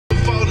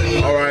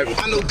Alright,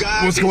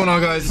 what's going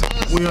on, guys?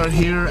 We are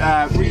here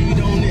at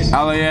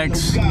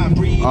LAX. This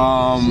is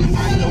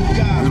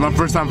my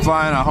first time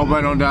flying. I hope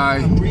I don't die.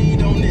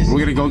 We're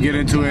gonna go get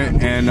into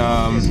it, and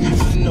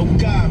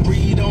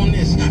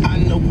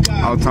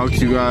I'll talk to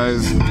you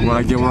guys when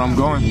I get where I'm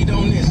going. He's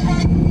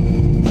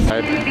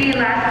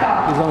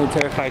only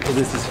terrified because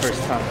this is his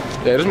first time.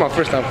 Yeah, this is my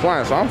first time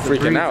flying, so I'm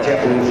freaking out.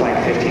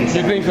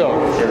 You think so?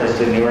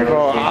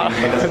 Bro,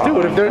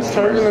 dude, if there's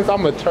turbulence,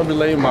 I'm gonna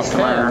turbulate my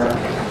plans.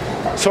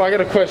 So I got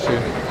a question.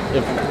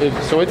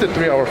 So it's a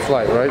 3-hour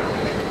flight, right?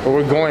 But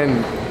we're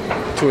going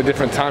to a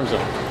different time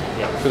zone.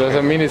 Yeah. So does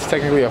that mean it's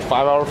technically a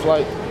 5-hour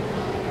flight?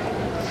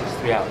 It's just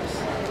 3 hours.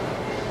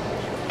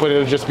 But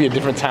it'll just be a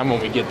different time when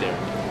we get there.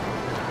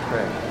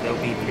 Correct. It'll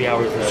be 3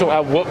 hours. So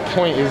at what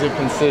point is it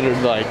considered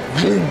like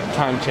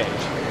time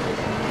change?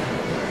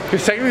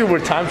 Because technically we're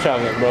time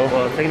traveling, bro.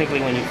 Well,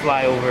 technically when you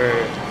fly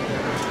over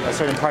a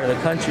certain part of the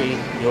country,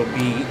 you'll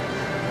be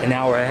an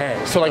hour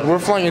ahead. So like we're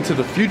flying into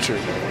the future.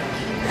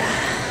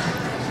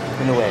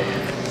 In a way.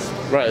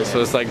 Right,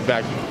 so it's like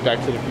back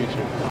to the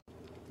future.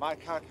 My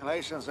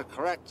calculations are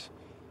correct.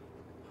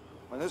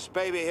 When this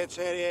baby hits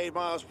 88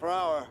 miles per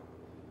hour,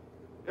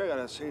 you're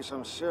gonna see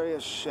some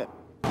serious shit.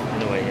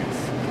 In a way,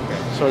 yes.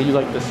 So are you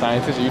like the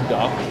scientist? Are you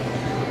Doc?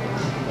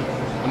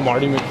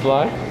 Marty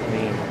McFly? I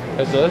mean,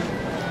 That's us?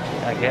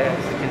 I guess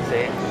you can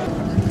say it.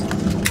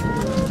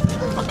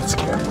 Fucking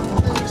scared.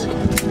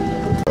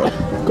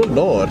 Good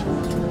lord.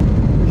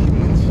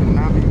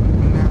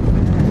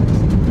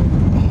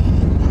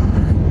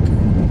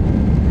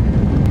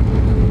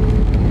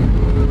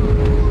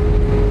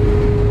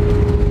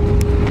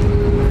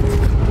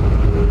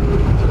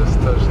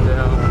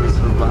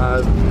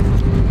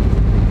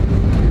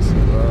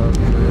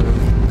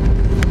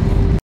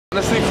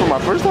 Honestly, for my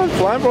first time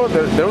flying, bro,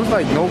 there was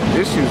like no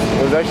issues.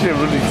 It was actually a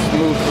really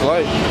smooth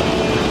flight.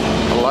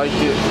 I liked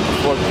it,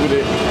 fucked with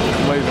it.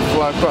 I'm ready to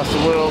fly across the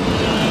world.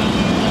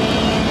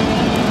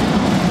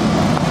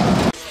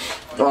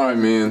 Alright,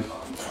 man.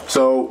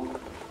 So,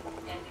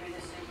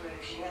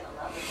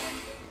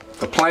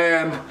 the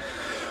plan,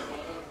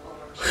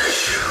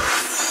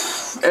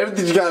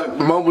 everything got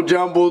mumble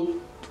jumbled.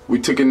 We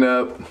took a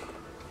nap.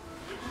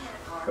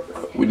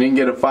 We didn't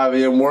get a 5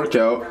 a.m.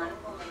 workout.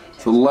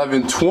 It's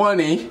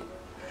 11:20.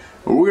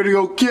 We're gonna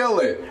go kill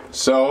it.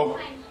 So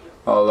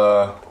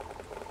I'll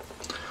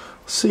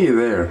see you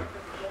there.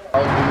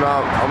 I'm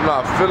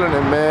not feeling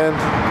it, man.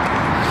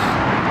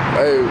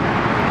 Hey,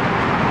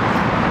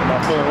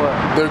 Not feeling what?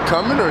 they're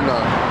coming or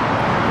not?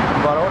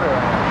 I'm about to order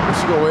it. We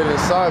should go wait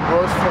inside,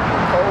 bro. It's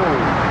fucking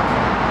cold.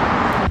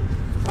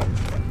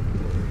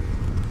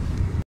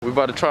 We're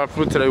about to try our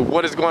food today.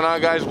 What is going on,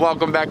 guys?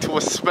 Welcome back to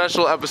a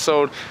special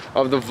episode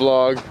of the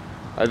vlog.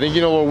 I think you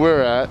know where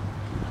we're at.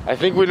 I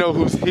think we know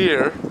who's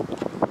here.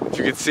 If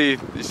you can see,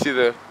 you see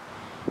the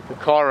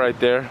car right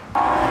there.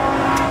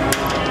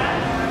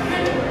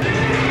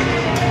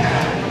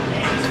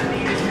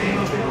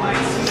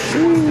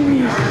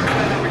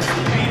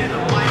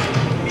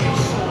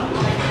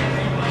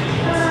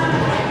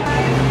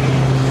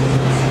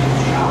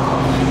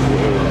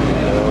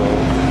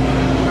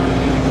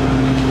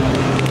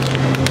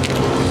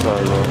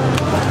 Sorry, bro.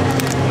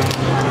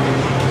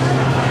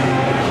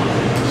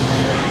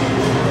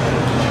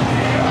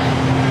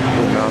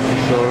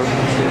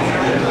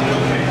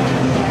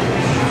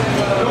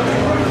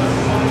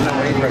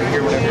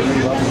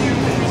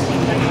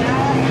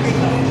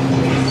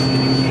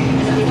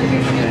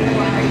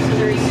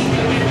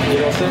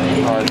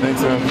 Alright,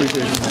 thanks, man.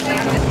 Appreciate it.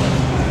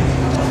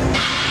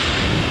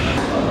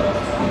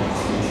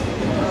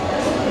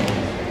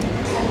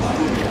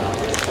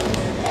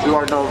 You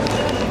already know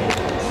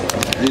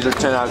these are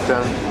 10 out of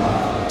 10.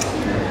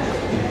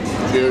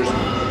 Cheers.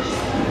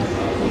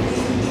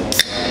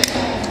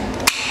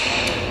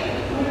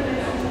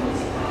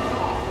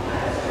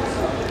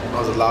 That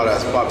was a loud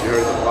ass pop. You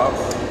heard the pop?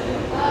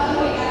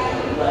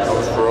 That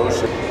was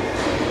ferocious.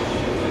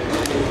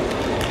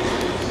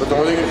 But the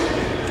only thing is,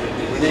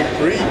 we need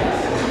 3.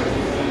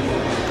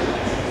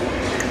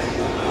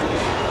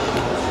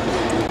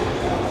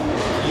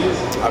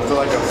 I feel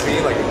like a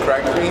fiend, like a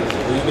crack fiend.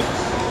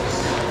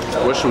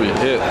 What should we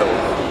hit though?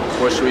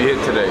 What should we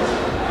hit today?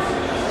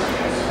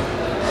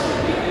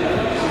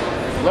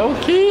 Low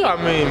key, I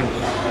mean,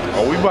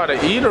 are we about to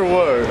eat or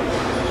what?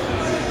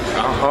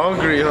 I'm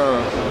hungry,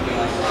 huh?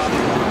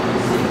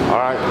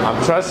 Alright,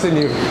 I'm trusting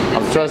you.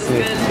 I'm trusting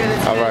you.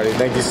 Alrighty,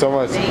 thank you so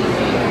much.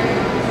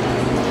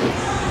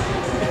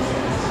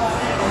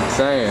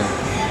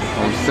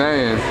 I'm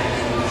saying.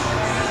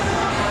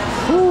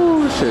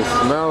 Ooh, shit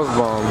smells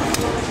bomb.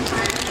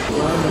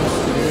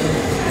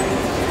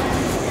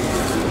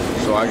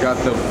 So I got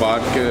the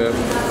vodka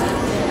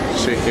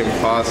chicken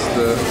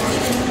pasta.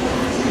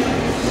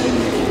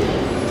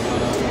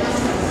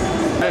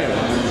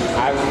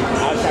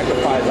 I'll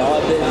sacrifice all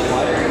of this.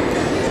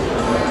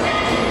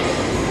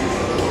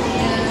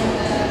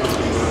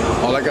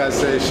 All I gotta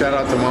say is shout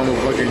out to Mama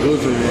fucking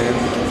Gucci, man.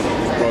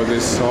 Bro,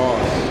 this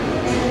sauce.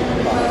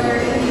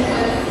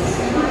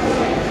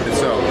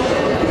 It's up.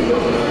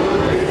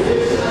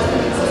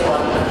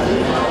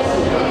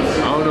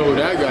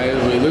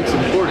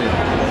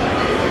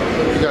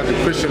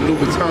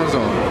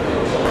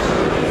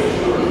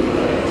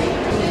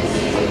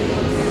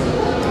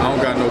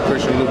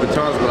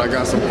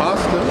 got some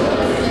pasta.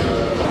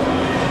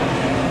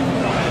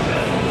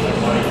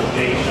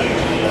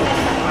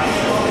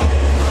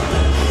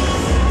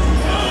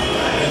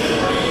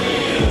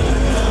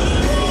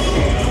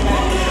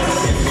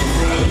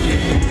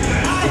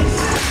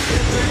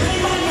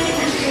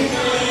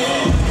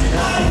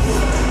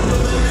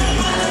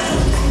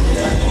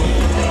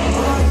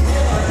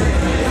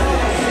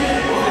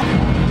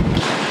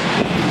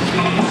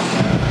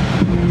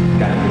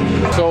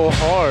 So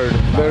hard.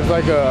 There's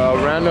like a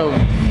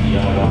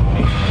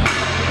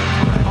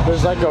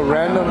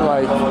random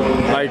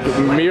like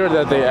mirror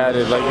that they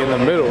added like in the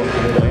middle.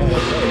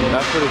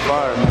 That's pretty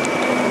fire.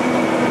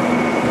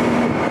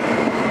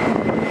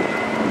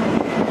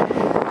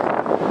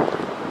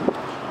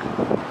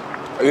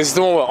 This is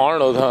the one with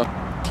Arnold, huh?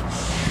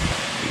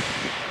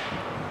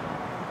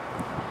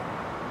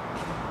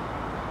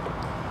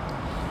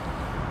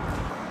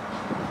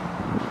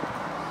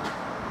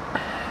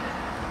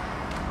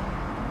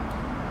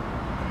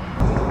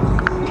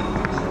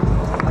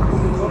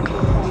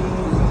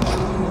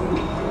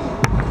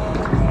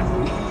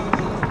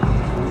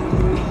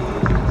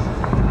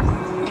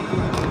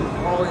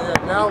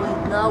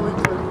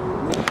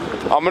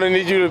 I'm gonna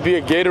need you to be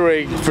a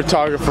Gatorade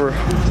photographer.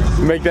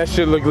 Make that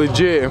shit look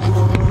legit.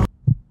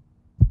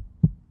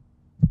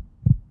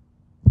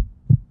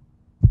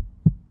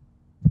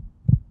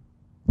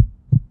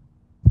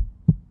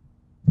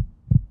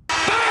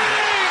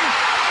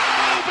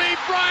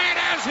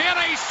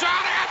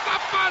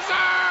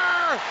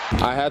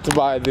 I had to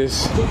buy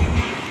this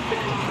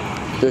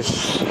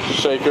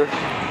shaker.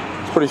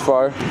 It's pretty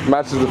fire.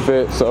 Matches the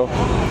fit, so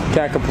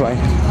can't complain.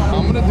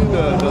 I'm gonna do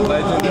the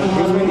legend.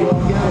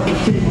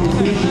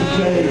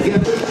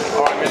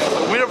 Alright man,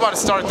 so we're about to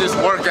start this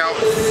workout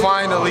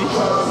finally.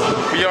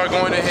 We are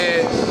going to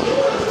hit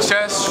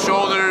chest,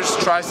 shoulders,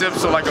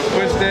 triceps, so like a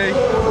push day.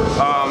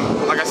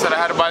 Like I said, I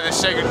had to buy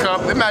this shaker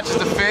cup. It matches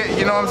the fit,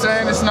 you know what I'm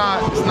saying? It's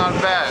not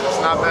bad.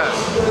 It's not bad.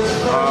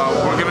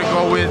 We're gonna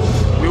go with,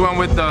 we went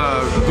with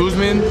the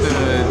Guzman,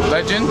 the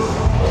legend,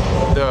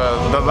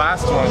 the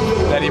last one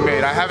that he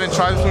made. I haven't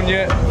tried this one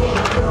yet,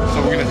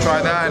 so we're gonna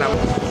try that. And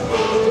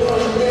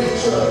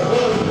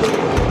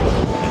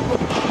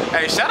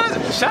hey, shout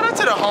out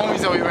to the homies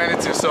that we ran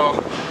into. So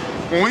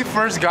when we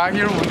first got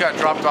here, we got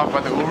dropped off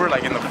by the Uber,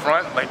 like in the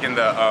front, like in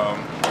the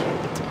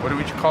what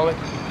would you call it?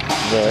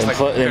 Just like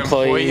the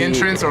employee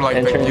entrance, or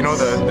like the, you know,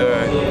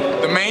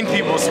 the main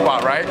people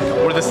spot, right?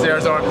 Where the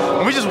stairs are.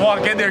 And we just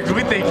walk in there because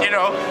we think, you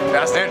know,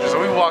 that's the entrance. So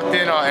we walked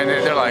in and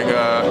they're like,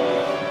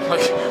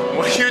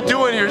 what are you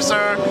doing here,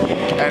 sir?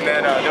 And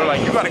then they were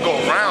like, you gotta go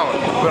around.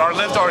 But our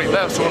lift already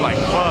left, so we're like,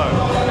 fuck.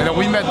 And then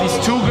we met these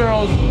two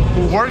girls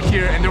who work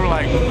here, and they were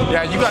like,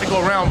 yeah, you gotta go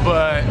around,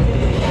 but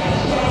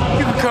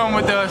you can come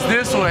with us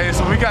this way.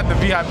 So we got the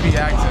VIP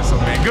access. So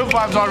man, good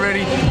vibes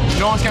already. You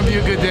know it's gonna be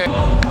a good day.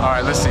 All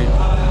right, let's see.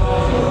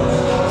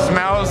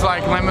 Smells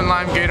like lemon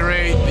lime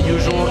Gatorade, the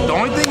usual. The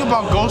only thing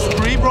about Ghost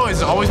Free, bro,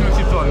 is it always makes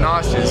you feel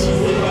nauseous.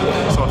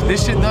 So if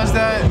this shit does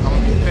that, I'm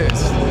gonna be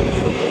pissed.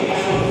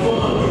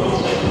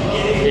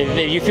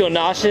 If you feel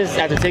nauseous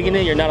after taking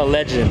it, you're not a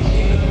legend.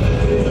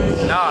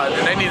 Nah,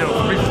 then they need to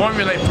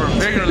reformulate for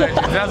bigger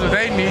legends. That's what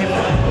they need.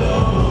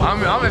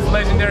 I'm as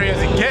legendary as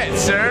it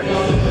gets, sir.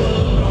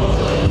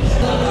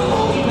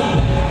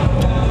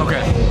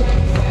 Okay.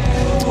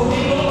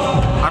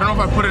 I don't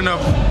know if I put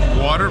enough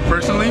water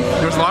personally.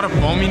 There's a lot of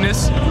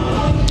foaminess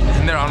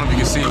in there. I don't know if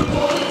you can see.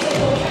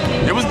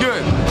 It was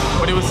good,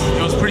 but it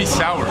was pretty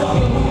sour.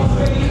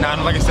 Now,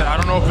 like I said, I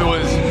don't know if it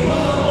was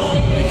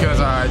because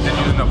I didn't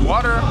use enough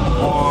water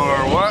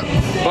or what,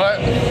 but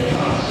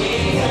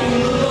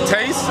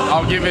taste,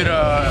 I'll give it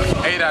a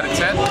 8 out of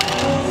 10.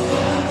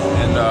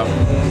 And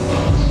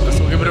let's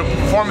give it a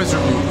performance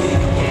review.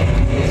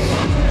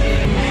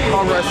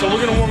 All right, so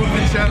we're gonna warm up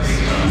the chest.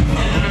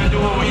 We're gonna do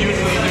what we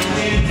usually do.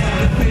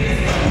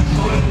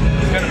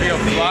 It's gonna be a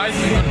fly, so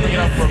you're gonna bring it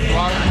up for a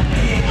fly.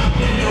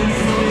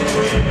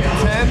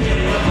 10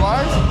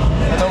 flies,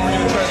 and then we're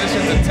gonna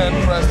transition to 10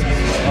 presses,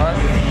 all right?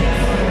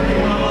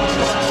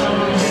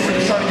 We're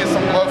just trying to get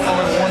some blood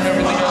flowing, warm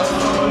everything up.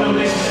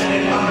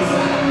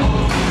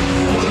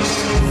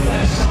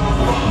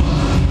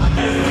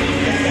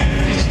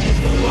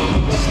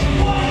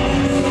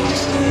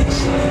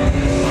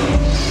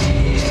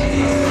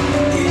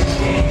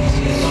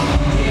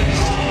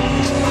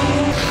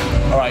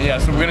 All right, yeah,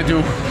 so we're gonna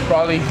do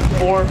probably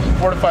four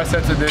to 5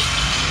 sets of this,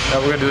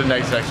 and we're gonna do the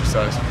next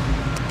exercise.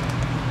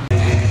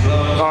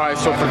 All right,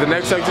 so for the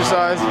next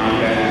exercise,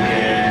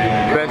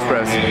 bench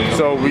press.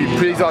 So we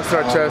pre-exhausted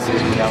our chest,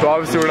 so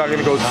obviously we're not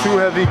gonna go too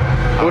heavy.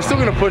 We're still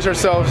gonna push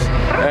ourselves,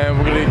 and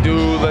we're gonna do,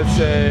 let's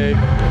say,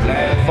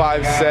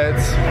 5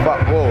 sets.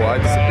 Whoa, I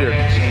disappeared.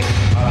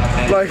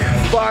 Like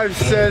 5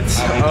 sets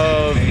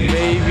of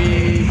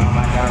maybe,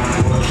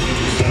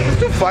 let's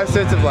do 5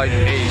 sets of like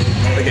 8,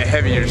 like a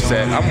heavier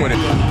set. I'm with it.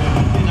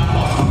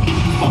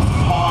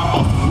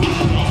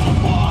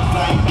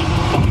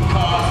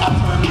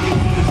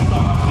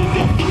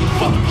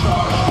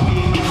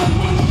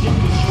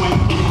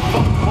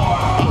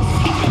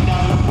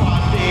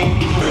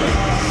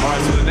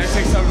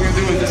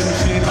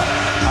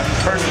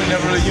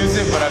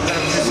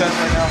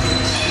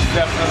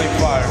 definitely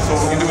fire. So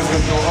what we're gonna do is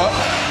we're gonna go up,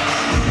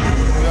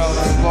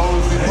 as slow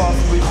as we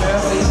possibly can.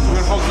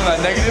 We're gonna focus on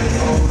that negative.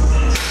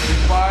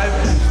 5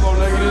 slow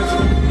negatives,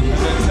 and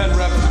then 10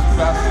 reps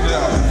fasten it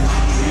out.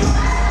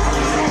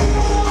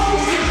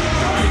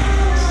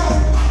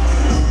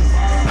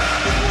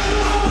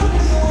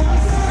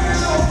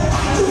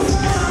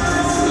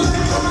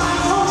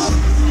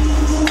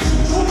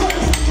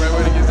 Great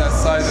way to get that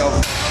side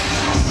elbow.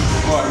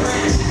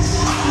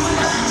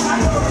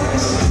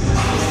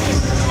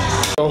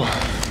 So,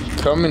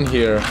 coming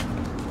here,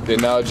 the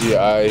analogy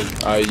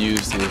I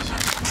use is,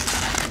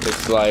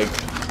 it's like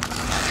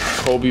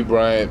Kobe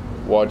Bryant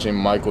watching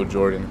Michael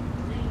Jordan.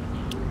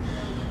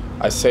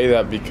 I say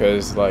that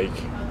because, like,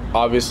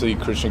 obviously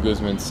Christian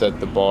Guzman set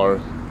the bar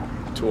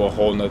to a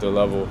whole nother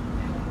level,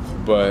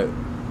 but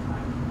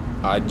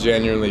I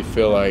genuinely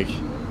feel like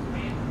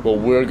what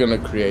we're gonna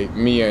create,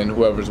 me and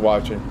whoever's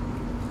watching,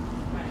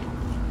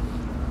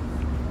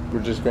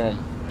 we're just gonna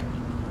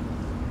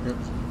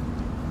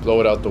blow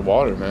it out the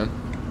water, man.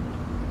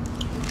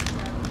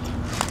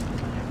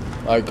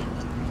 Like,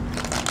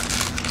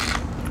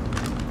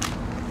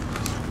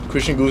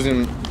 Christian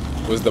Guzman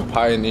was the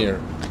pioneer,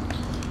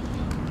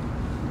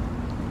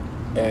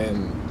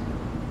 and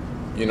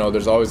you know,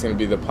 there's always going to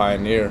be the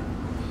pioneer,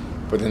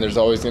 but then there's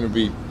always going to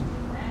be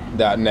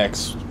that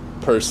next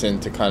person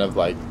to kind of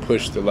like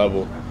push the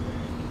level,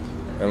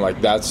 and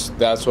like that's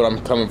what I'm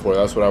coming for.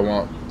 That's what I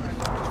want.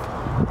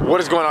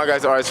 What is going on,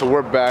 guys? All right, so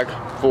we're back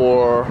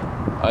for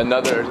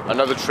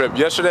another trip.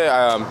 Yesterday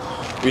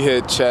we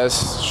hit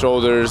chest,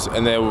 shoulders,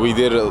 and then we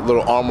did a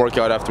little arm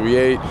workout after we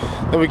ate.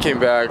 Then we came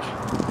back.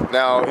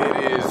 Now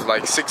it is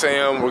like 6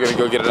 a.m. We're gonna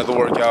go get another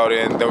workout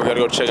in. Then we're gonna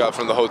go check out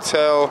from the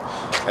hotel,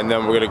 and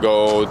then we're gonna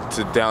go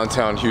to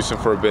downtown Houston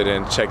for a bit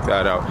and check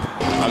that out.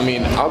 I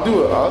mean, I'll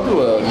do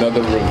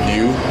another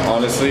review,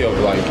 honestly, of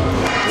like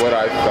what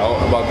I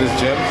felt about this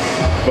gym.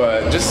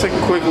 But just like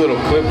quick little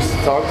clips to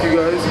talk to you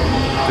guys.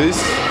 This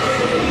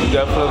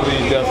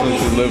definitely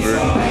delivered.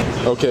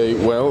 Okay,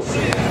 well,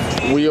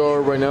 we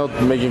are right now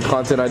making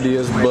content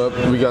ideas, but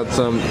we got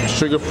some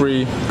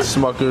sugar-free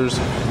Smuckers,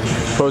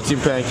 protein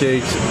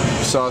pancakes,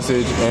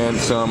 sausage, and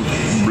some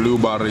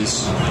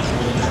blueberries.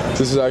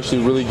 This is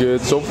actually really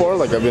good so far.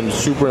 Like, I've been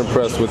super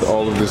impressed with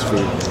all of this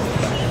food.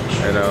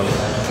 And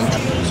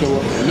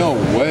so no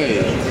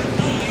way.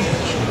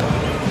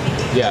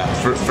 Yeah,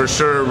 for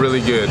sure,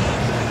 really good.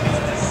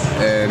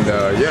 And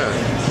yeah.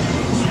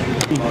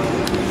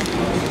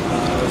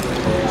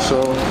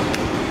 So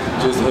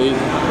just ate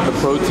the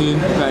protein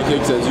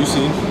pancakes as you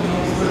see.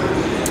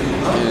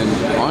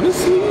 And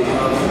honestly,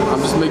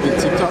 I'm just making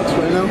TikToks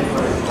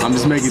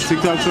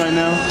right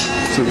now.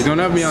 So if you don't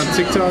have me on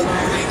TikTok,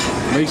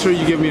 make sure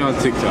you get me on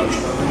TikTok.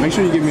 Make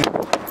sure you get me on.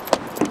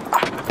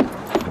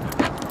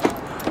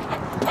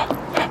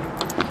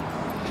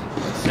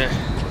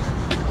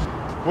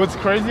 What's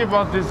crazy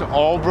about this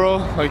all, bro,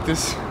 like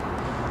this,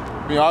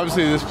 I mean,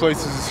 obviously this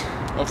place is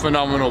a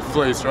phenomenal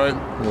place, right?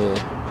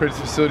 Yeah. Crazy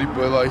facility,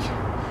 but like,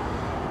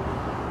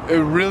 it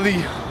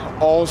really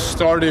all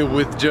started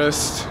with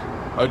just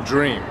a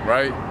dream,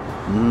 right?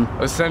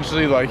 Mm-hmm.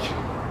 Essentially, like,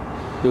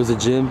 it was a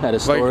gym, had a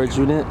storage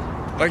unit.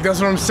 Like,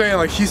 that's what I'm saying.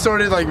 Like, he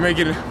started like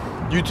making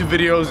YouTube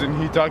videos,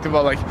 and he talked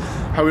about like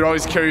how he'd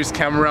always carry his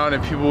camera around,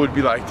 and people would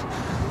be like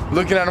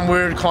looking at him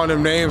weird, calling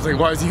him names, like,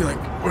 why is he like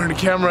wearing a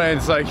camera? And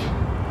it's like,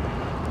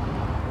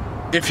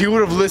 if he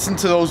would have listened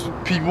to those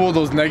people,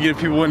 those negative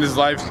people in his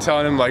life,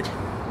 telling him like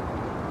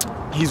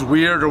he's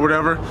weird or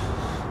whatever,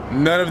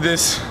 none of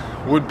this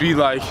would be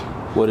like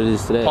what it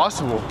is today.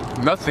 Possible.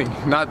 Nothing.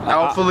 Not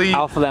Alphaland.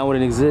 Alphaland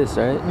wouldn't exist,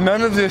 right?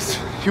 None of this.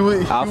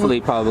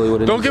 Alphaland probably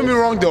wouldn't. Don't get me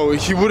wrong though.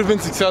 He would have been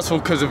successful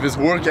because of his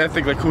work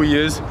ethic, like who he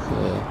is.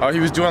 Yeah. He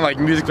was doing like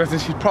music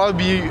lessons. He'd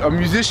probably be a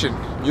musician.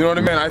 You know what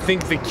I mean? I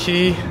think the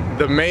key,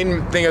 the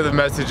main thing of the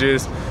message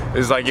is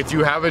like, if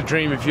you have a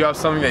dream, if you have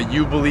something that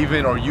you believe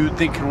in or you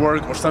think could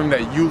work or something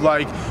that you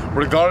like,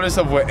 regardless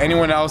of what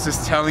anyone else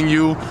is telling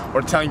you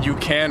or telling you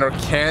can or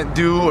can't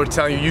do or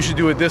telling you should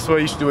do it this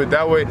way, you should do it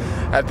that way,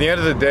 at the end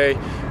of the day,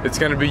 it's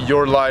gonna be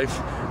your life.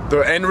 The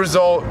end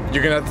result,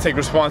 you're gonna have to take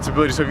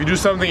responsibility. So if you do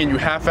something and you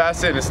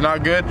half-ass it and it's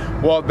not good,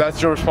 well,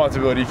 that's your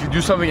responsibility. If you do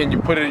something and you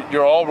put it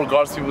your all,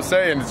 regardless of what people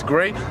say, and it's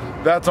great,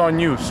 that's on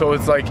you. So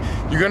it's like,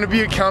 you're gonna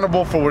be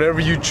accountable for whatever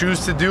you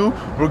choose to do,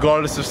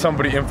 regardless if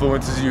somebody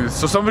influences you.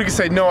 So somebody can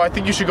say, no, I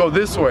think you should go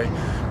this way.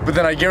 But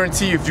then I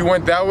guarantee you, if you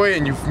went that way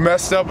and you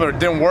messed up or it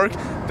didn't work,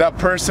 that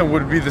person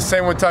would be the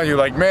same one telling you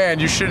like, man,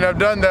 you shouldn't have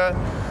done that.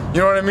 You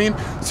know what I mean?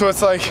 So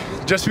it's like,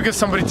 just because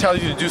somebody tells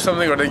you to do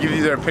something or they give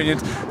you their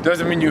opinions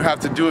doesn't mean you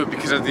have to do it,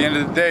 because at the end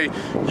of the day,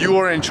 you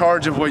are in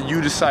charge of what you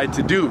decide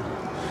to do.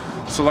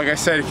 So like I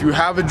said, if you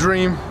have a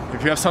dream,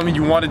 if you have something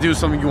you want to do,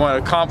 something you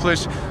want to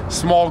accomplish,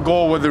 small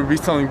goal, whether it be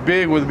something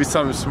big, whether it be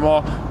something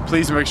small,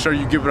 please make sure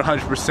you give it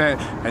 100%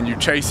 and you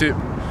chase it.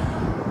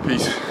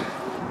 Peace.